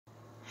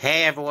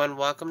Hey everyone,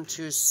 welcome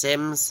to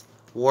Sims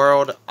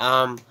World.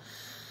 In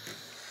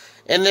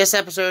this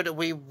episode,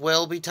 we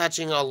will be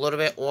touching a little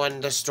bit on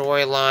the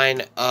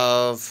storyline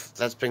of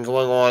that's been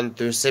going on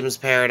through Sims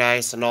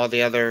Paradise and all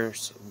the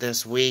others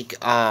this week.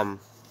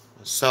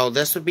 So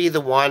this would be the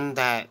one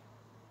that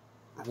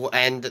will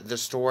end the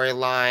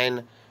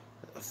storyline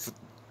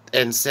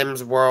in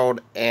Sims World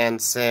and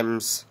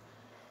Sims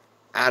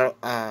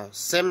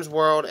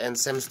World and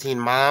Sims Teen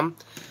Mom,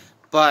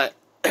 but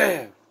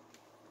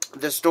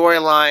the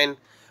storyline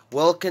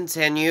will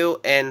continue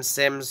in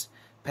Sims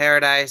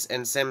Paradise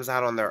and Sims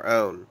Out on their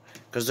own,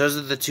 because those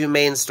are the two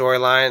main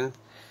storyline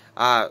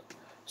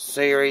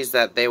series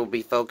that they will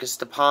be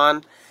focused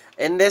upon.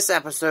 In this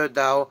episode,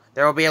 though,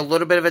 there will be a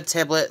little bit of a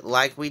tidbit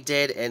like we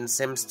did in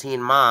Sims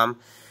Teen Mom.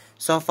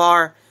 So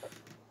far,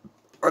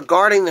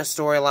 regarding the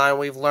storyline,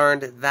 we've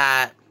learned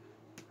that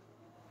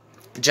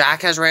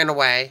Jack has ran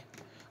away.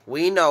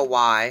 We know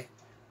why.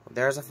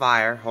 There's a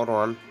fire. Hold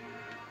on.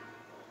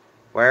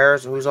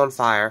 Who's on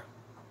fire?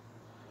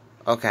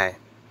 Okay.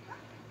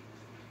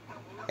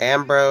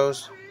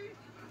 Ambrose.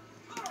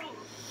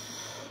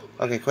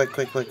 Okay, quick.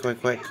 We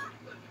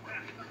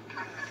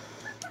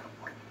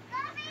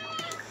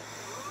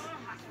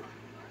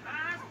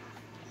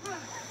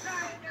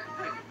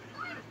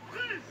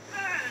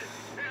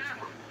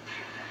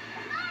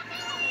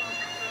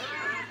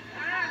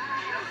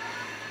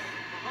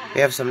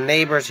have some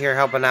neighbors here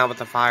helping out with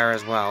the fire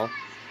as well.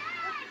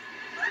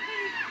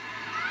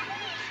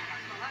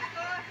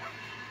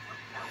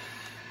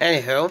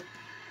 Anywho,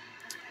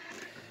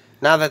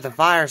 now that the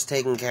fire's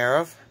taken care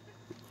of,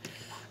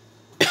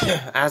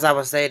 as I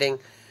was stating,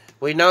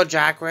 we know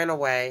Jack ran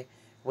away.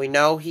 We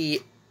know he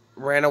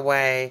ran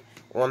away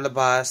on the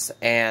bus,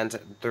 and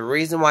the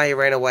reason why he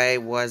ran away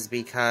was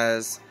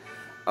because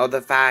of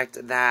the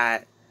fact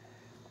that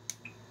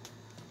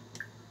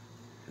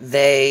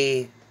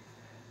he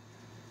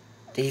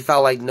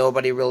felt like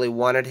nobody really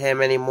wanted him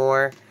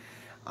anymore,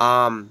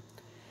 and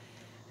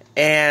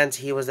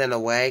he was in a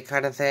way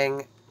kind of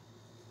thing.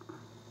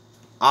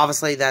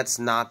 Obviously, that's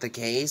not the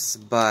case,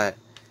 but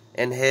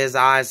in his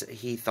eyes,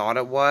 he thought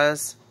it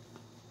was.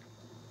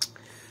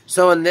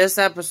 So in this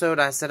episode,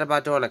 I said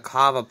about doing a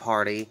kava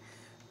party,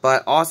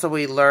 but also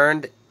we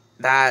learned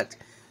that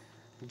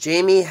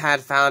Jamie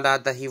had found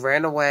out that he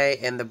ran away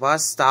and the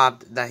bus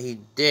stopped that he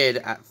did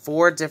at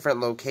 4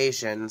 different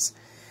locations,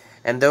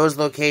 and those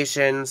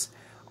locations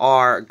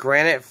are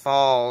Granite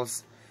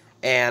Falls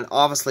and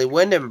obviously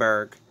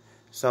Windenburg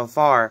so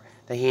far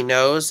that he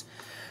knows.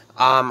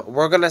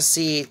 We're going to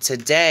see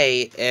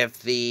today if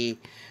the,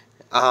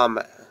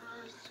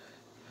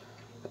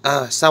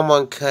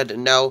 someone could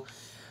know,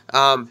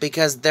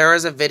 because there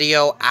is a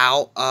video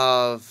out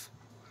of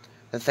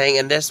the thing,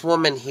 and this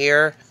woman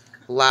here,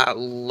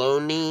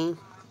 Loni,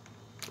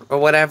 or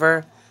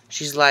whatever,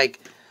 she's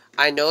like,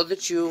 I know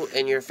that you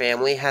and your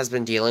family has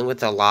been dealing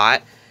with a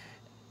lot,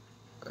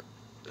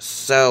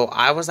 so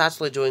I was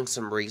actually doing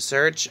some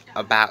research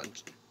about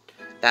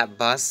that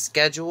bus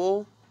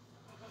schedule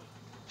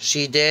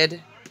she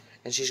did,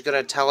 and she's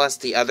going to tell us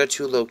the other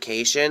 2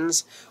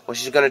 locations. Well,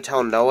 she's going to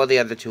tell Noah the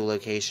other 2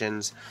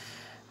 locations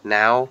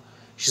now.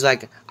 She's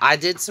like, I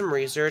did some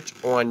research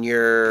on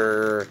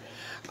your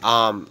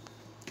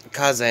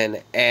cousin,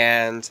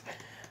 and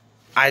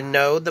I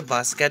know the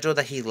bus schedule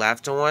that he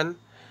left on.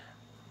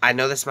 I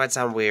know this might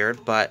sound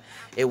weird, but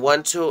it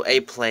went to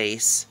a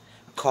place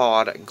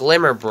called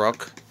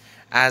Glimmerbrook,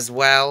 as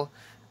well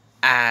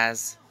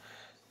as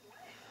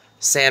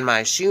San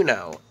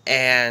Myshuno.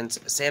 And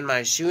San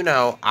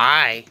Myshuno,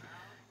 I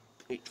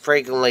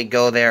frequently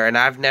go there, and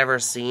I've never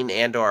seen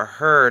and or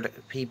heard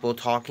people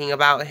talking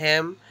about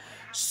him,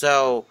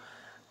 so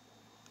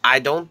I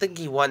don't think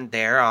he went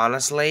there,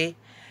 honestly.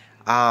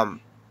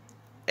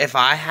 If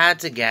I had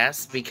to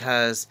guess,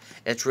 because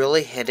it's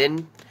really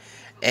hidden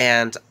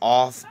and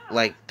off,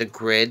 like, the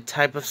grid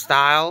type of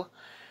style,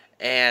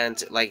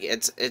 and, like,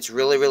 it's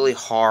really, really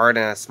hard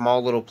and a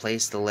small little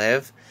place to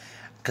live,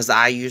 because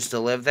I used to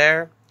live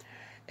there,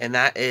 and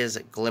that is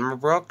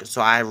Glimmerbrook, so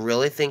I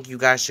really think you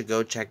guys should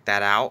go check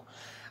that out.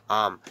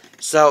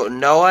 So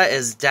Noah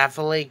is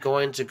definitely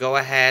going to go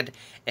ahead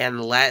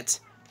and let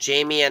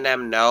Jamie and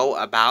them know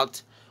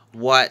about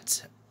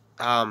what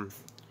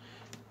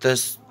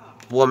this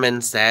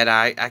woman said.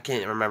 I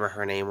can't remember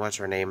her name. What's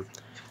her name?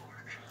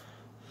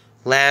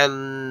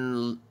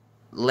 Lanula.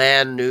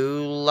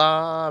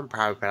 I'm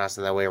probably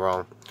pronouncing that way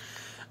wrong.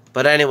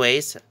 But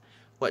anyways,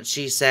 what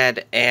she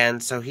said,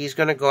 and so he's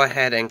going to go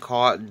ahead and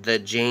call the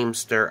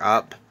Jamester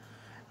up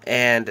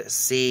and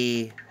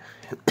see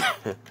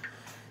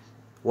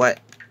what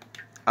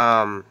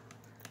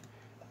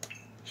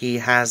he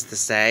has to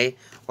say,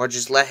 or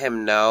just let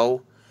him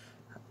know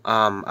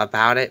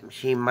about it.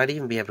 He might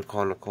even be able to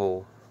call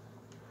Nicole.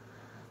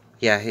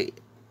 Yeah,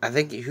 I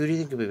think, who do you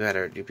think would be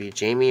better? Would it be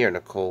Jamie or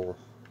Nicole?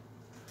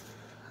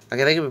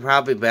 Like, I think it would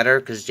probably be better,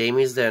 because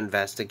Jamie's the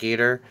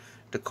investigator,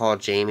 to call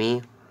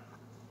Jamie.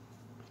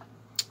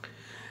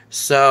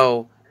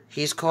 So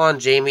he's calling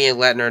Jamie and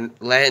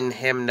letting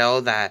him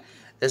know that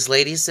this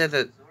lady said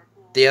that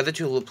the other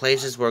two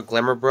places were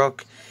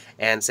Glimmerbrook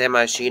and San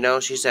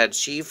Myshuno. She said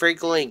she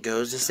frequently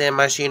goes to San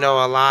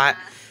Myshuno a lot,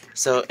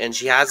 so, and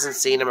she hasn't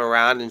seen him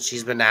around, and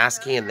she's been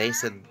asking, and they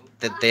said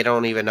that they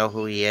don't even know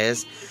who he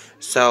is.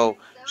 So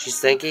she's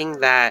thinking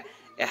that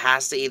it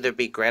has to either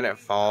be Granite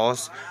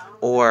Falls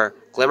or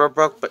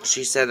Glimmerbrook, but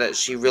she said that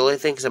she really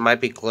thinks it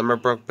might be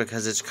Glimmerbrook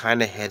because it's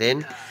kind of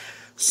hidden.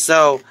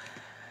 So,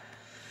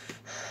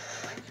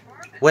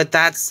 with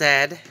that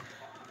said,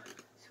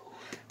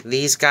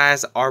 these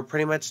guys are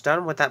pretty much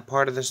done with that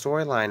part of the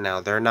storyline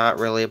now. They're not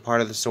really a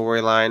part of the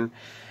storyline,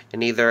 and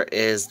neither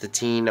is the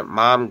Teen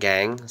Mom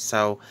Gang.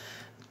 So,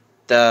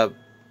 the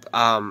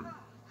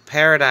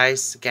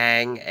Paradise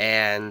Gang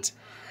and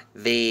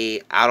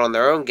the Out on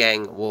Their Own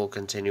Gang will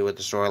continue with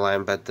the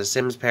storyline, but the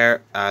Sims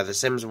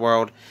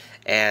World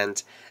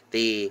and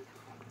the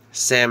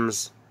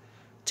Sims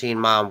Teen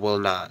Mom will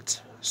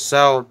not.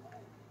 So,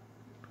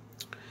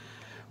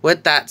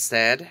 with that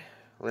said,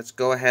 let's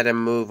go ahead and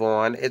move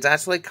on. It's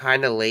actually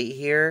kind of late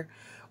here.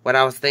 What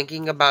I was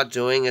thinking about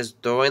doing is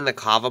throwing the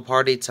kava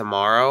party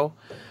tomorrow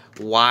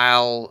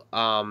while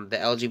the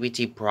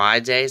LGBT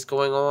Pride Day is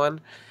going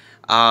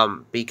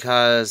on.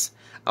 Because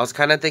I was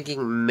kind of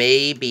thinking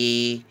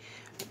maybe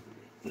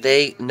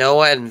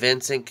Noah and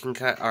Vincent can,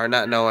 or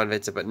not Noah and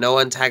Vincent, but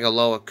Noah and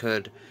Tagaloa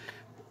could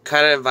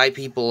kind of invite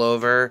people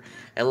over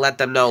and let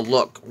them know,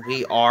 look,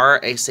 we are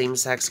a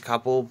same-sex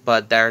couple,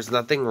 but there's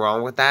nothing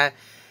wrong with that.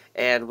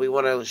 And we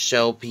want to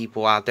show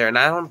people out there. And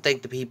I don't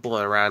think the people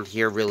around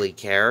here really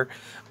care.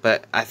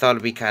 But I thought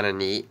it'd be kind of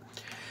neat.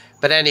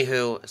 But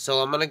anywho,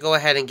 so I'm going to go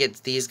ahead and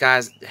get these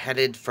guys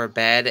headed for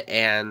bed.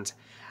 And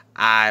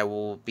I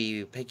will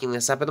be picking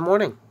this up in the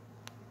morning.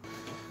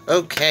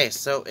 Okay,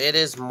 so it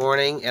is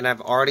morning. And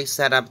I've already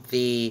set up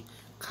the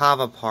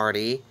kava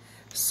party.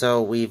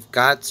 So we've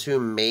got to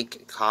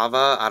make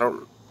kava.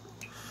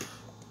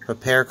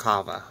 Prepare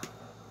kava.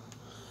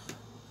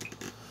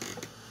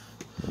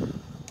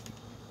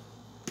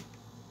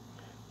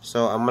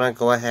 So I'm going to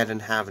go ahead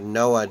and have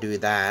Noah do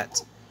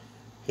that.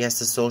 He has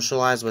to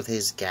socialize with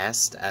his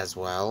guest as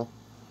well.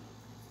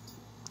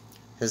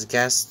 His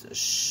guest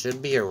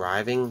should be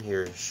arriving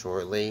here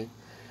shortly.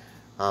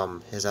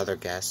 His other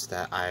guests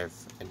that I've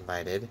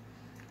invited.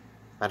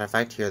 Matter of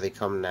fact, here they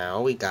come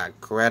now. We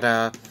got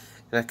Greta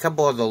and a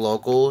couple of the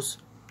locals.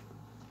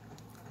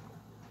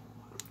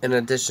 In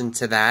addition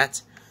to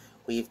that,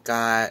 we've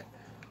got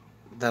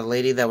the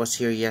lady that was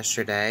here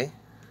yesterday.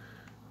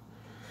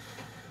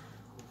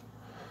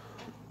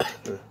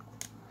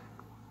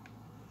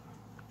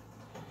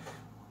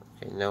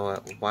 Okay,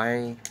 Noah,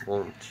 why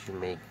won't you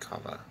make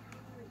kava?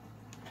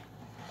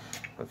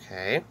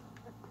 Okay.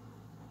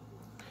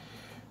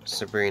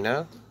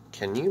 Sabrina,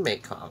 can you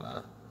make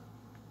kava?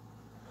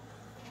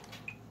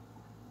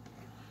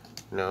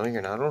 No,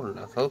 you're not old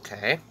enough.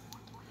 Okay.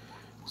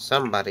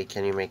 Somebody,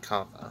 can you make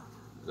kava?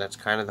 That's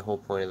kind of the whole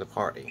point of the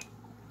party.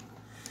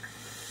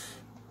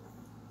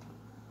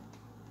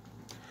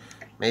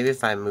 Maybe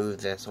if I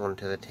move this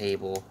onto the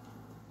table,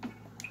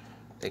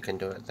 they can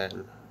do it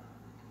then.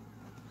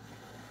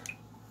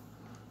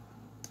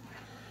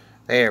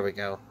 There we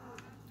go.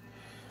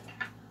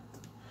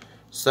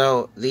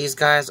 So, these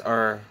guys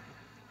are...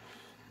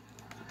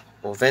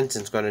 Well,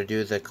 Vincent's going to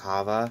do the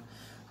kava.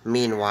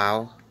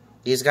 Meanwhile,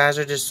 these guys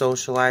are just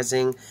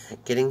socializing,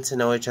 getting to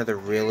know each other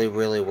really,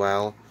 really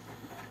well.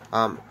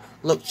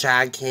 Look,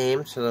 Chad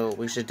came, so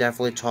we should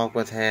definitely talk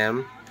with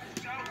him.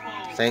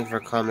 Thanks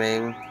for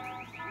coming.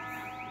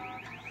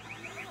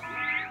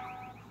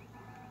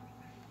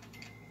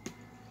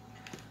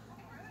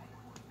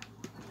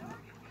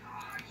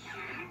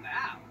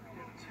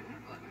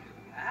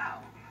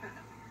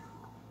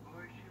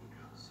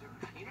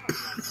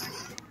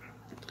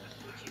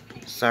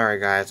 Sorry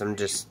guys, I'm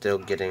just still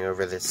getting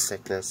over this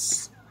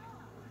sickness.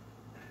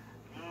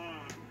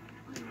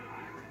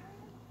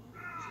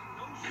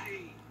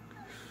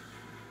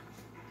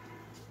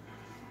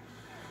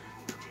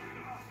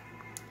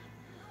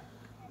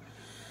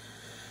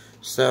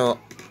 So,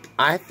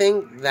 I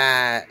think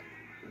that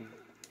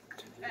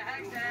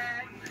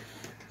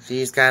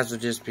these guys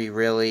would just be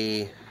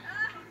really...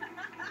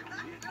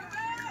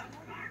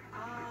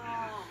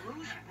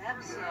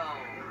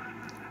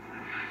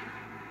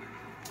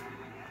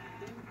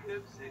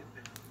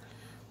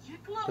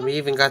 We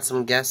even got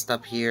some guests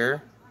up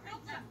here.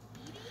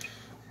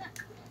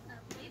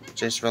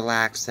 Just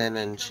relaxing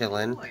and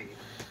chilling.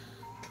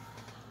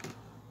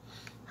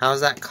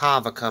 How's that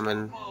kava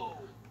coming?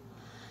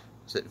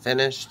 Is it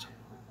finished?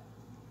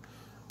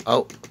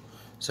 Oh,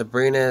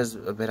 Sabrina is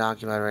a bit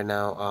occupied right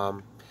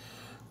now.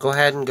 Go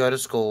ahead and go to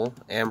school.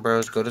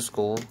 Ambrose, go to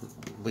school.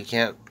 We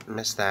can't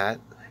miss that.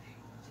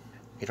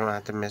 You don't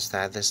have to miss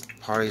that. This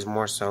party's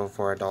more so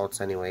for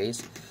adults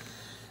anyways.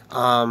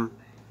 So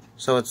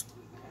it's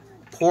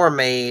poor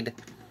made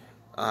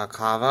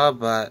kava,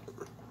 but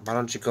why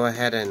don't you go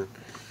ahead and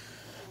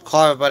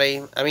call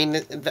everybody? I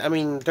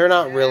mean, they're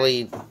not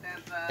really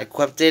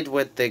equipped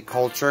with the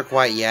culture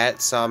quite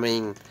yet, so I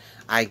mean,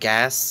 I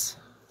guess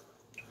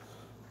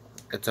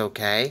it's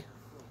okay.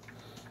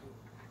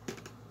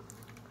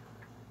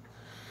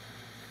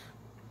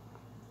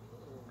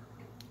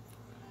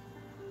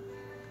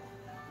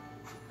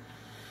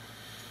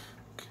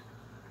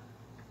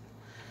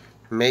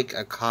 Make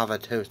a kava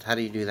toast. How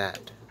do you do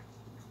that?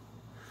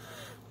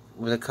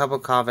 With a cup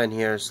of kava in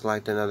here,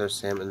 select another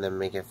sim and then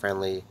make a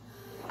friendly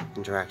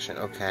interaction.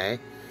 Okay.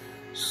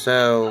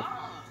 So,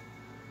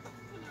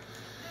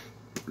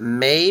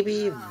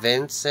 maybe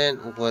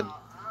Vincent would...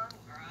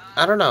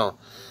 I don't know.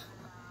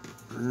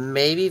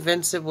 Maybe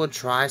Vincent would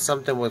try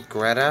something with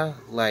Greta.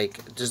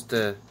 Like, just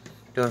to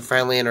do a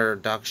friendly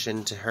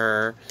introduction to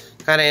her.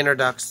 Kind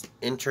of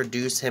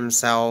introduce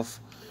himself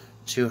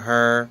to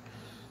her.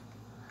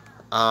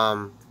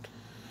 And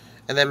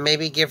then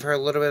maybe give her a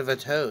little bit of a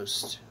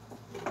toast.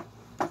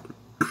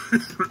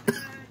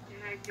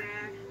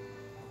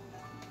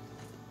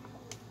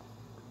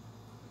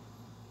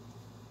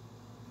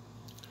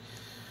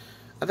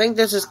 I think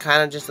this is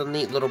kind of just a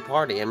neat little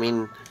party. I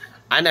mean,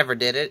 I never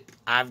did it.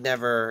 I've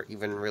never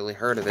even really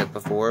heard of it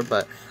before,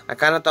 but I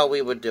kind of thought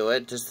we would do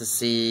it just to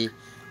see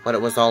what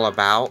it was all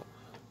about.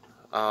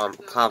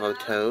 Kava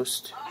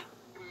toast.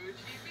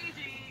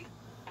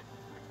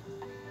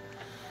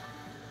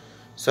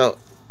 So,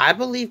 I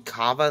believe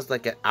kava is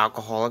like an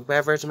alcoholic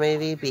beverage,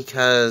 maybe,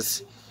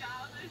 because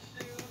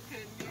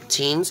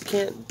teens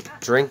can't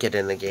drink it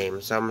in the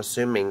game, so I'm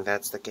assuming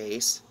that's the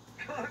case.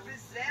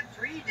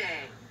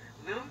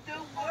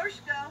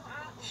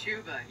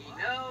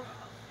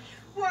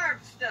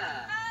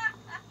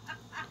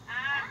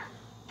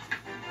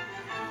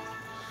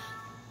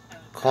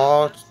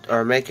 Call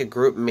or make a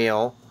group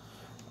meal.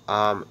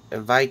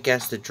 Invite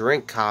guests to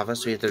drink kava,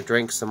 so you have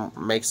to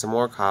make some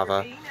more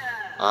kava.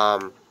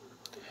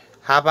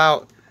 How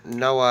about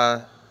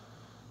Noah?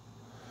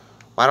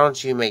 Why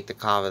don't you make the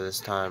kava this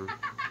time?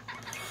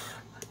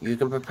 You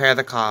can prepare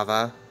the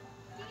kava.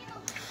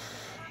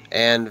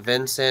 And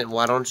Vincent,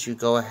 why don't you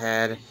go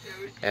ahead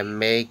and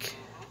make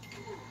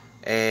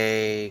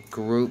a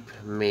group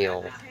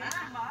meal?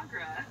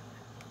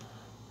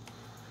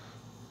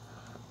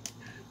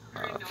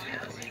 Okay.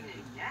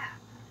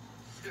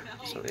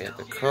 So we have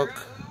to cook.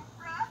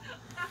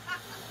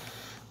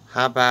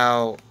 How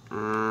about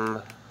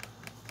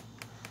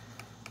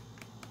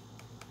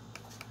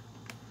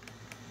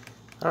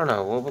I don't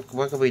know.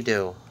 What could we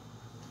do?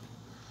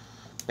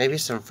 Maybe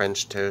some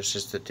French toast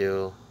just to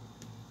do.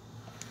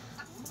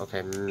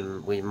 Okay,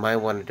 we might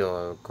want to do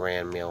a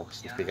grand meal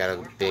since we got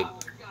a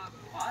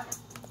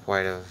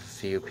quite a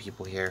few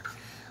people here.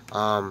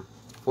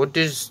 We'll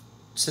do,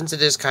 since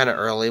it is kind of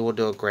early, we'll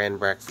do a grand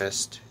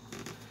breakfast.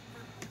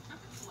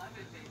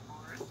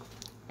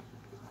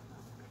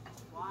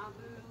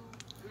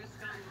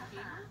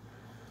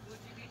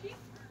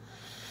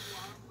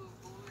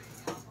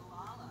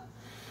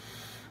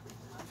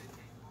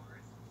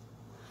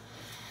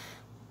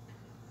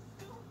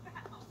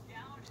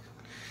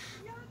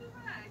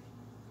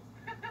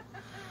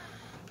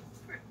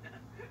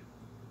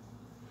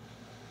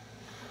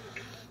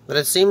 But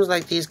it seems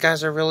like these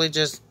guys are really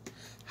just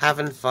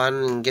having fun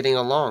and getting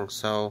along,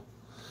 so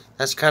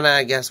that's kind of,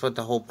 I guess, what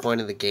the whole point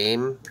of the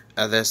game,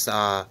 of this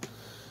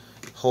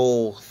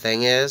whole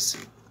thing is.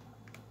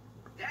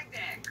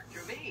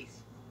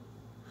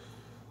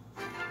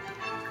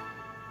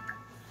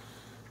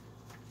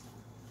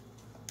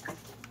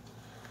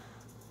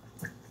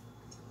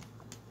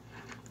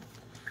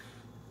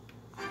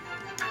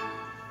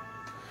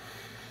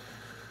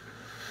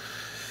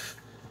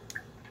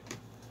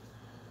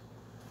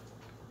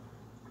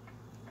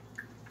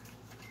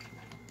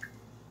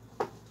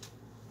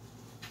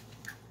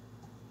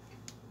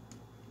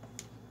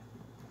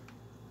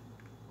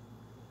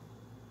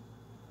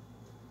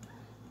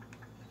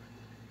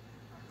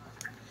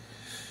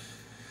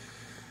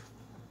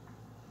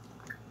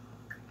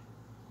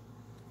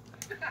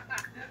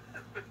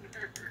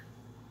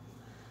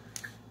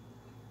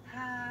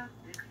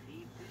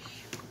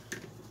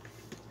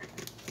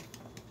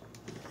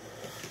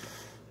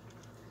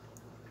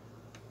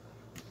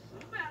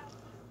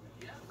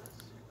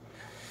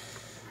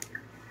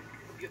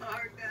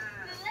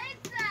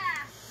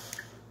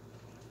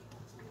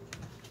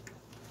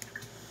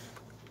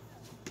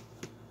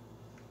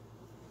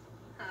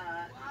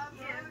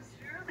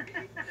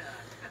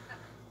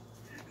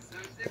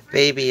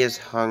 Baby is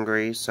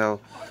hungry,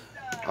 so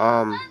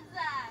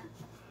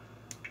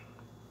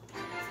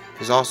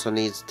he also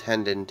needs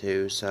tending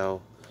to,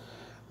 so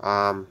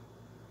Tagaloa,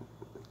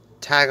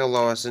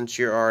 since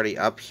you're already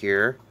up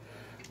here,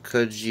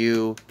 could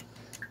you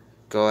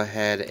go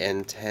ahead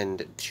and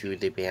tend to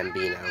the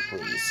Bambino,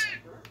 please?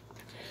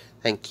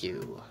 Thank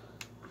you.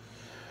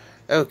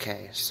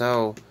 Okay,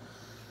 so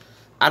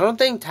I don't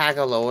think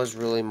Tagaloa is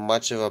really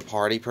much of a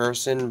party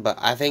person, but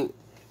I think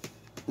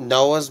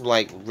Noah's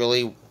like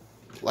really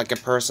like a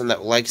person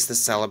that likes to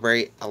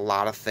celebrate a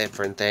lot of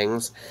different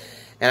things,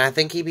 and I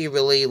think he'd be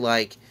really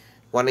like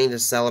wanting to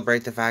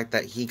celebrate the fact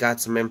that he got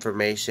some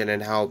information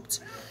and helped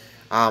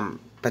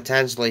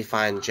potentially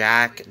find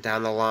Jack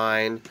down the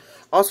line.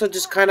 Also,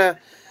 just kind of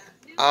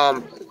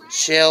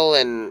chill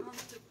and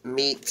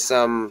meet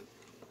some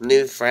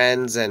new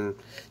friends and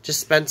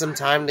just spend some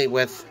time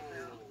with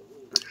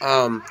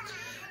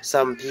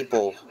some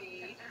people.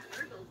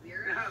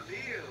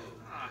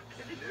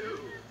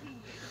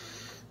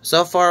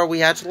 So far,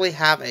 we actually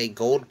have a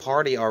gold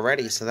party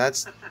already, so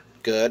that's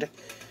good.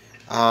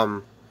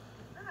 The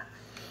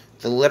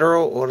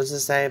literal, what does it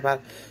say about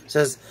it? It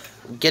says,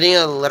 getting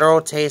a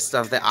literal taste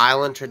of the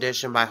island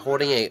tradition by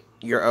holding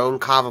your own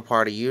kava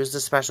party. Use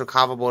the special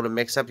kava bowl to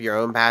mix up your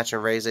own batch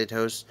and raise a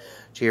toast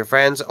to your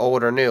friends,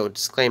 old or new.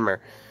 Disclaimer.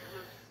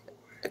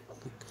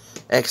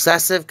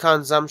 Excessive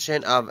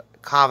consumption of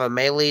kava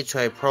may lead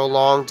to a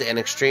prolonged and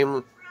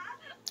extreme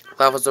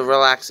levels of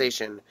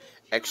relaxation.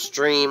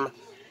 Extreme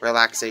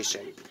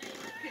relaxation.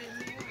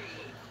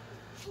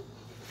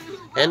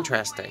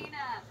 Interesting.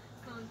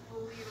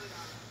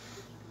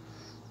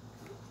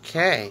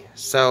 Okay,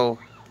 so,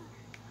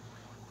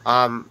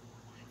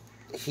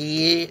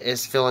 he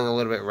is feeling a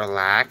little bit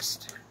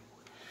relaxed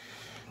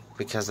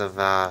because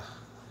of,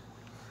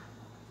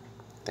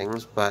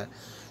 things, but,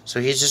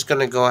 so he's just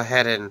gonna go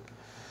ahead and,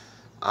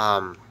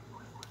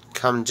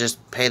 come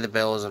just pay the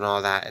bills and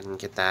all that and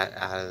get that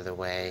out of the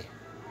way.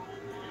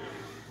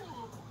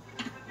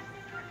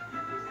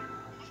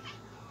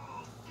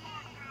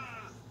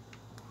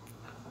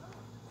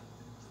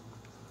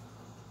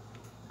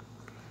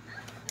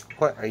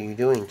 What are you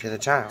doing to the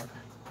child?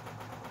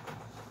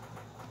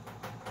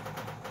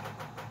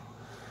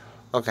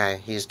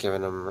 Okay, he's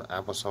giving him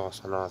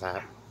applesauce and all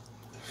that.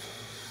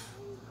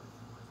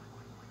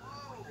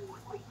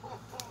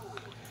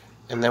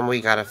 And then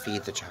we gotta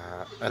feed the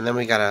child. And then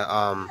we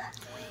gotta,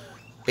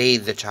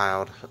 bathe the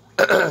child.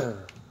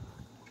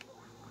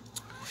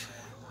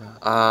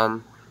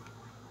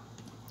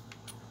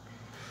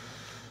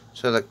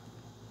 So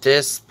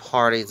this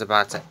party's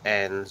about to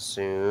end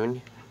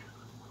soon.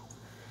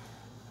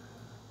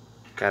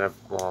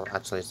 Well,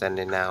 actually it's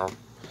ending now.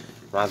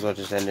 Might as well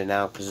just end it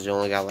now because it's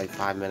only got like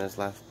 5 minutes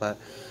left. But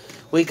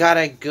we got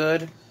a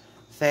good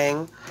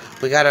thing.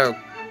 We got a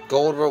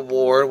gold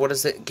reward. What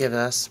does it give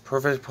us?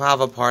 Perfect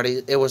kava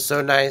party. It was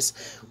so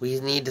nice. We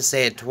need to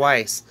say it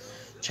twice.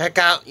 Check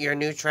out your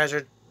new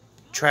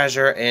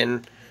treasure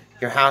in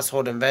your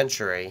household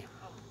inventory.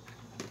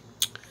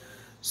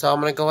 So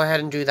I'm going to go ahead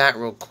and do that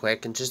real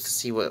quick and just to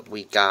see what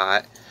we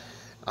got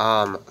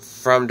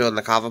from doing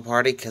the kava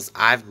party, because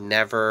I've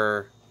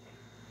never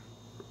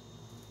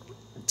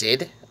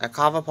did a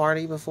kava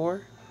party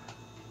before.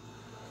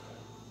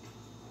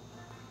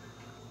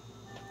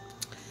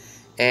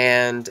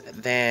 And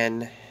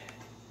then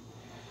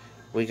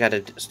we got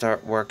to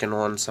start working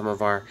on some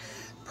of our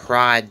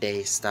Pride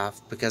Day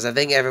stuff, because I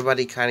think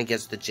everybody kind of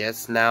gets the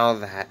gist now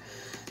that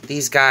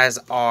these guys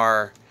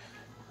are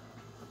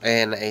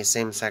in a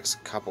same-sex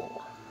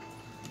couple.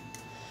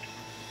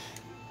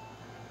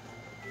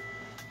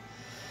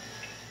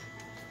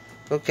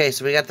 Okay,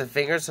 so we got the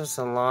Fingers of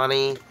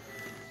Solani.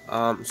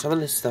 Some of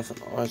this stuff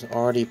was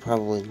already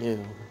probably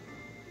new.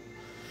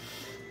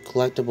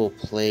 Collectible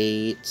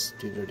plates.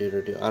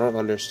 I don't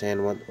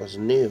understand what was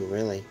new,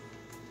 really.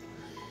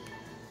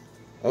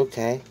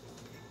 Okay.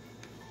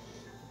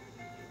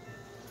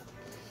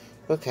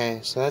 Okay,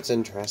 so that's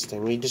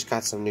interesting. We just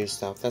got some new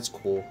stuff. That's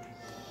cool.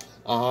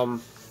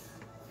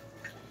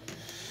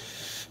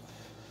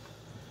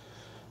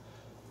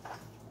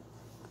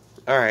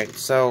 Alright,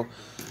 so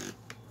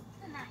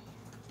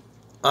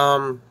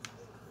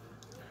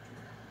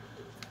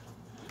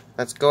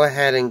let's go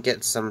ahead and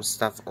get some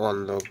stuff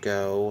on the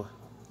go.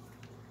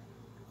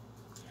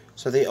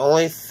 So the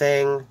only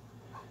thing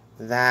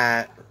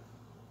that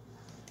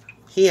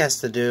he has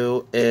to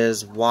do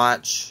is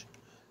watch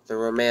the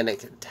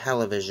romantic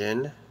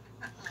television.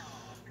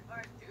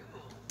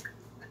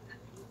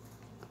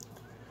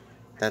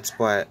 That's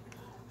what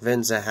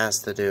Vinza has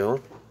to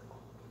do.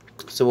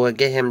 So we'll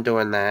get him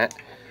doing that.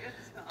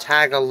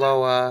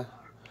 Tagaloa.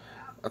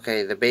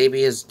 Okay, the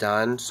baby is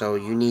done, so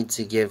you need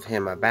to give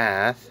him a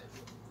bath.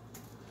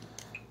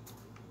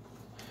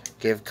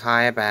 Give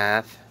Kai a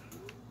bath.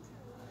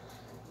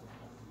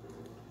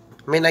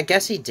 I mean, I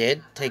guess he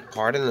did take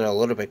part in it a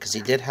little bit, because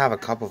he did have a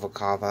cup of a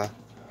kava.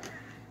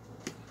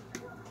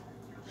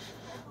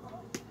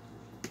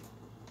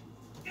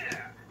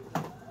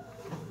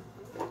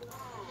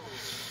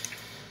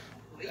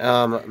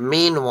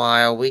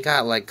 Meanwhile, we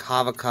got, like,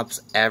 kava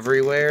cups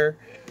everywhere.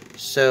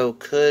 So,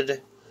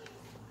 could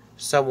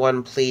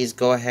someone please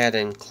go ahead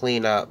and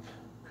clean up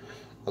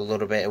a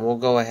little bit, and we'll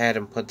go ahead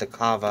and put the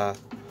kava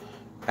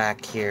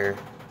back here.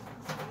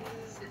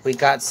 We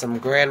got some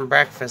grand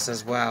breakfast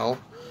as well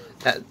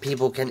that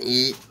people can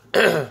eat.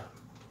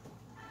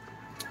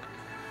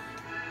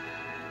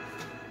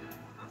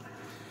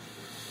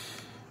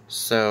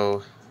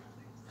 So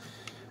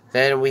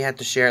then we have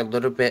to share a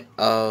little bit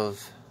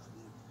of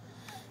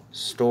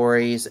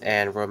stories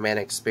and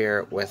romantic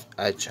spirit with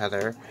each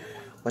other,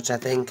 which I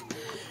think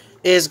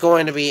is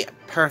going to be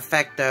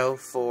perfecto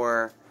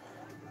for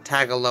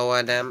Tagaloa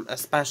and them,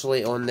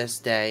 especially on this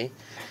day.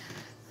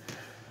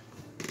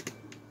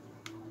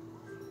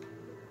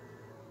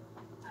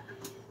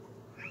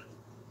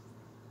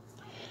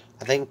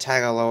 I think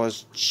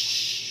Tagaloa's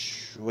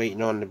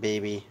waiting on the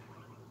baby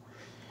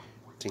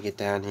to get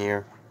down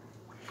here.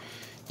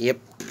 Yep.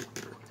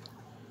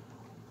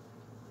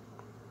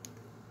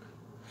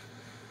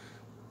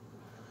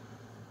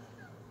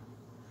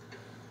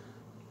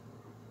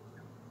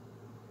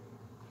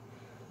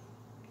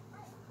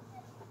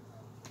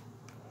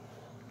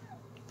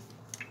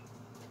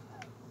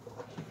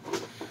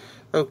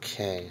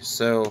 Okay,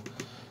 so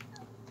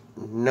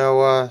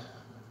Noah,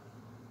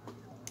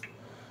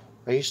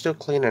 are you still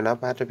cleaning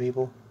up after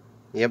people?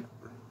 Yep.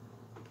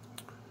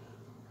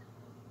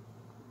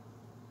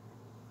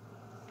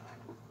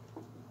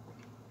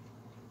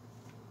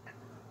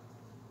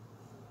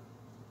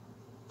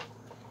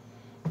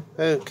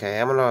 Okay,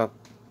 I'm gonna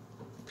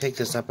pick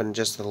this up in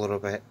just a little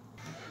bit.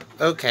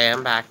 Okay,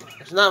 I'm back.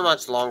 It's not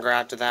much longer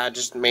after that. I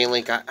just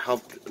mainly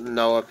helped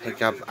Noah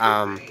pick up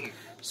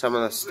some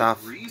of the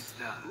stuff.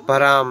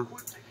 But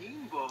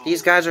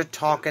these guys are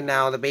talking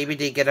now. The baby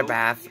did get a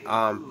bath.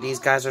 These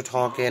guys are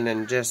talking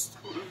and just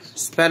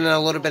spending a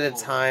little bit of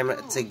time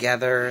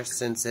together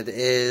since it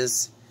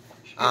is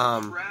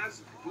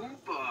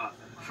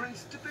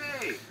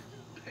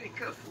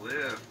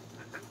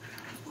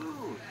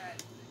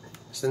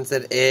since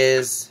it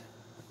is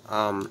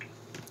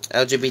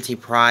LGBT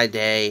Pride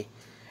Day.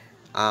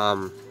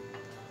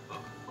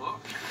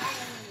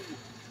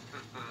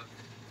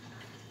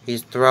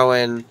 He's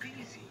throwing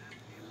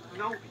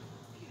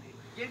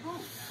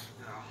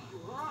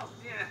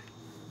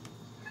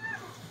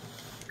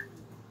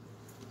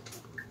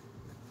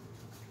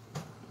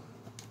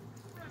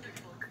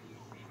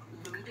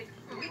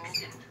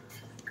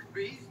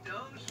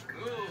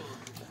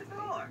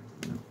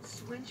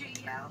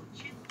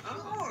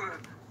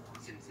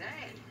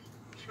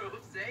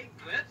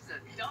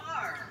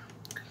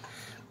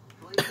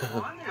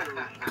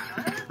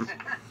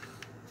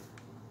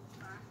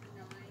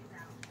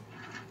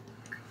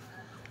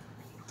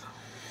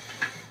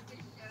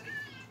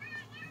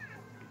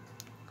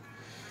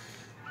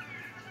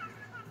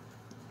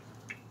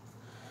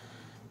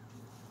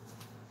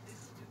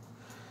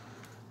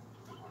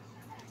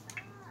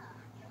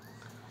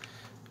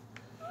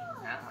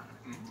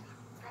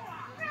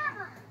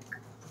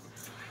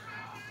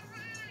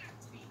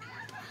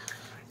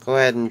Go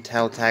ahead and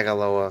tell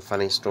Tagaloa a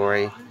funny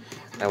story.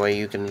 That way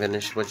you can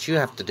finish what you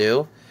have to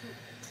do.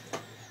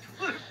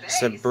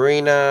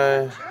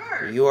 Sabrina,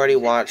 you already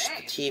watched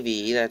the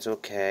TV. That's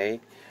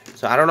okay.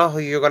 So I don't know who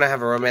you're going to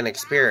have a romantic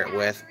spirit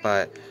with,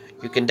 but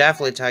you can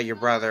definitely tell your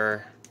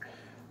brother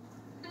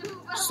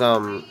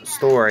some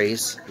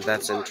stories.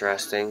 That's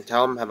interesting.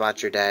 Tell him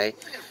about your day.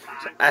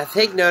 So I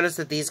think notice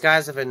that these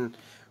guys have been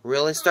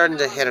really starting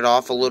to hit it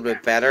off a little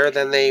bit better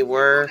than they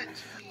were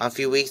a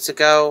few weeks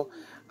ago.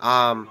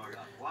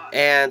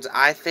 And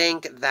I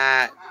think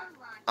that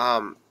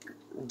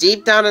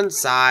deep down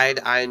inside,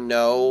 I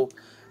know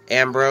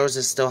Ambrose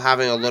is still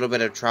having a little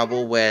bit of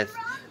trouble with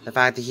the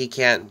fact that he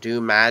can't do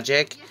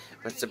magic,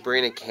 but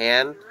Sabrina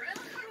can.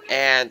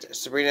 And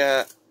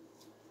Sabrina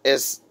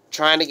is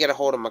trying to get a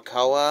hold of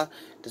Makoa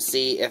to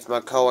see if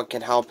Makoa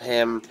can help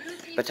him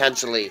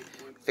potentially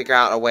figure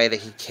out a way that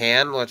he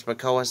can, which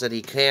Makoa said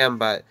he can,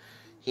 but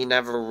he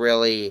never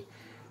really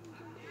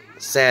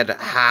said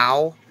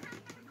how.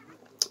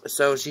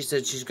 So she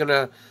said she's going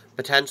to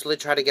potentially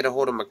try to get a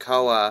hold of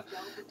Makoa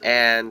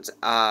and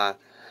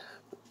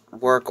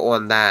work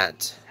on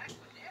that.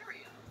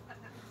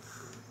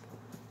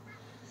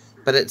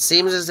 But it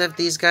seems as if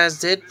these guys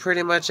did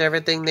pretty much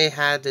everything they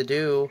had to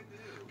do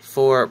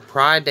for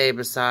Pride Day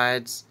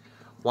besides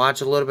watch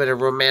a little bit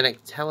of romantic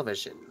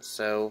television.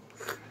 So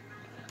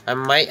I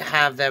might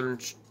have them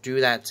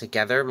do that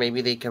together.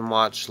 Maybe they can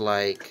watch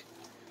like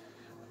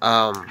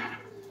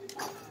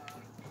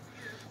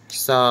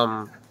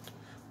some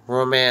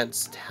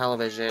romance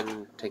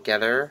television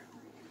together.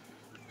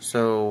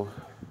 So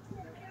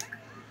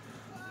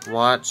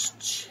watch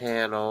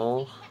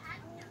channel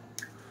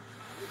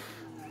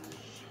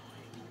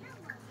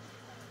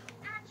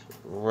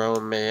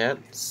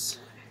romance,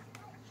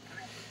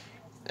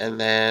 and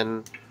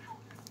then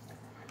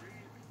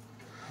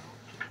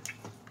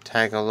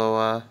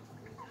Tagaloa,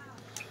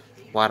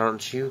 why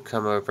don't you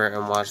come over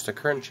and watch the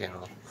current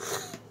channel?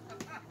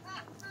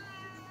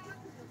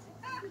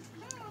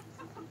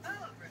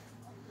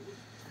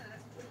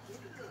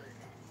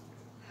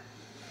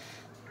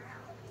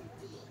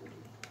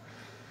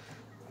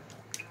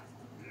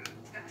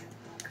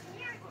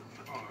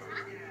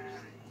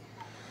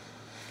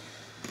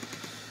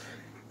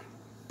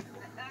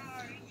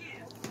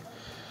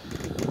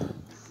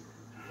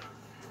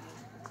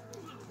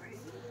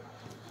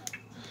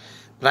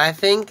 But I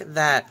think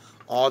that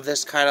all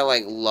this kind of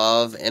like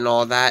love and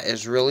all that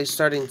is really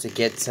starting to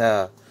get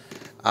to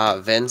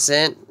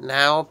Vincent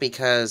now,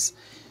 because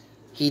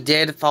he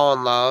did fall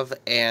in love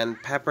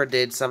and Pepper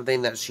did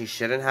something that she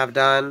shouldn't have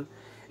done,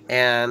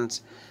 and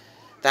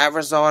that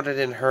resulted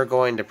in her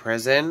going to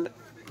prison.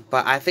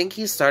 But I think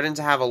he's starting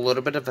to have a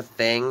little bit of a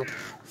thing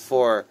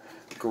for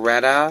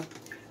Greta,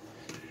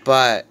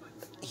 but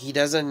he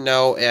doesn't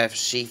know if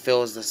she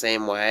feels the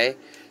same way.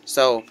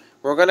 So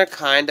we're going to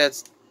kind of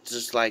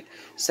just like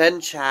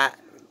send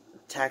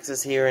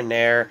texts here and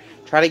there,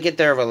 try to get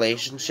their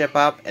relationship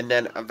up, and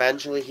then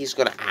eventually he's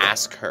going to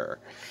ask her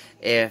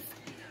if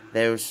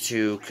those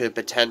two could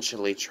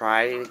potentially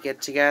try to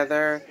get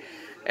together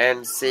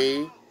and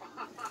see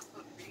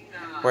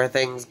where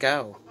things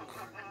go.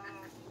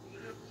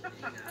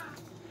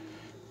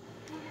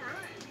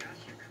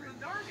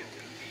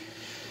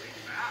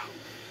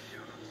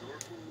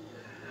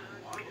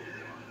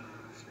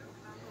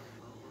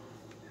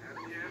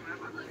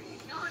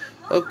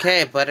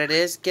 Okay, but it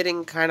is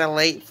getting kind of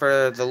late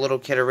for the little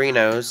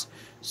kitterinos,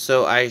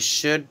 so I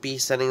should be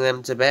sending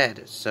them to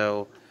bed.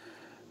 So,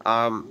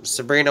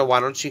 Sabrina, why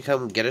don't you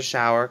come get a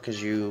shower,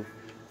 because you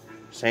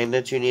saying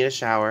that you need a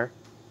shower.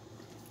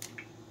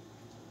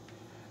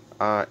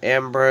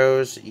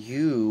 Ambrose,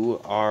 you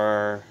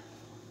are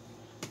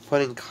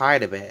putting Kai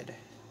to bed,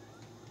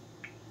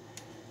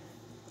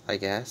 I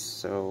guess,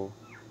 so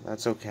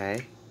that's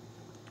okay.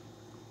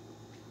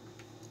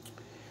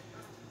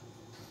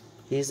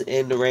 He's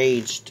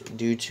enraged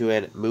due to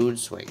a mood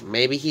swing.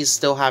 Maybe he's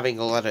still having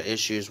a lot of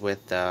issues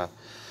with the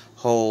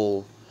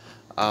whole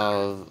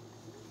of,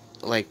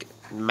 like,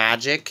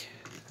 magic.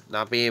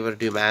 Not being able to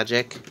do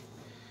magic.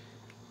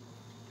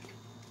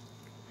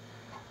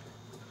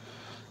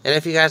 And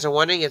if you guys are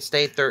wondering, it's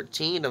day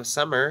 13 of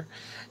summer.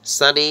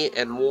 Sunny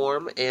and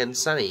warm and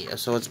sunny.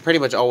 So it's pretty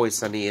much always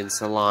sunny in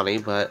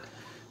Solani, but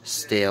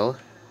still.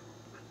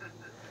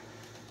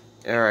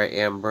 Alright,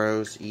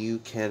 Ambrose, you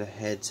can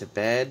head to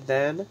bed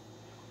then.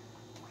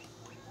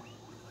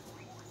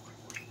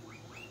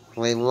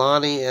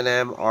 Leilani and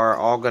Em are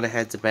all going to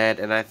head to bed,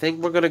 and I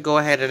think we're going to go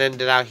ahead and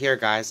end it out here,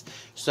 guys.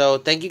 So,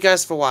 thank you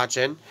guys for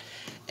watching.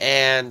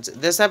 And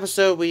this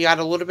episode, we got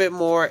a little bit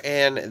more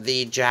in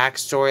the Jack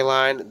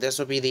storyline. This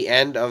will be the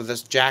end of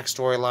this Jack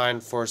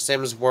storyline for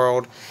Sims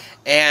World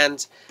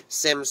and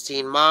Sims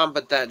Teen Mom,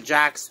 but that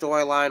Jack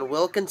storyline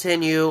will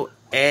continue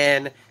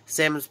in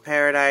Sims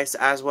Paradise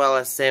as well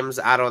as Sims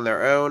Out on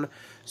Their Own.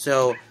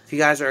 So, if you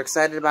guys are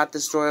excited about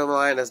this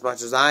storyline as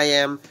much as I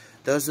am,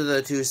 those are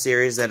the two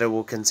series that it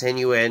will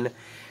continue in.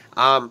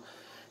 And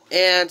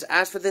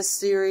as for this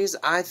series,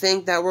 I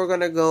think that we're going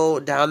to go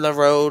down the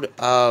road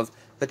of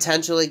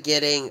potentially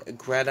getting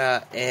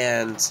Greta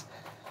and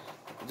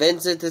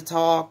Vincent to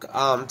talk.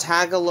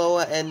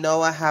 Tagaloa and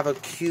Noah have a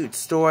cute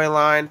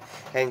storyline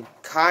and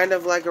kind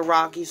of like a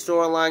Rocky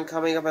storyline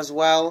coming up as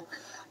well.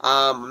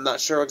 I'm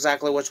not sure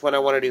exactly which one I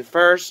want to do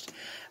first.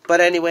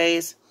 But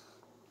anyways,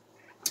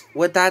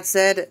 with that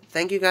said,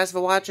 thank you guys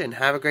for watching.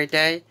 Have a great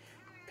day.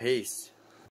 Peace.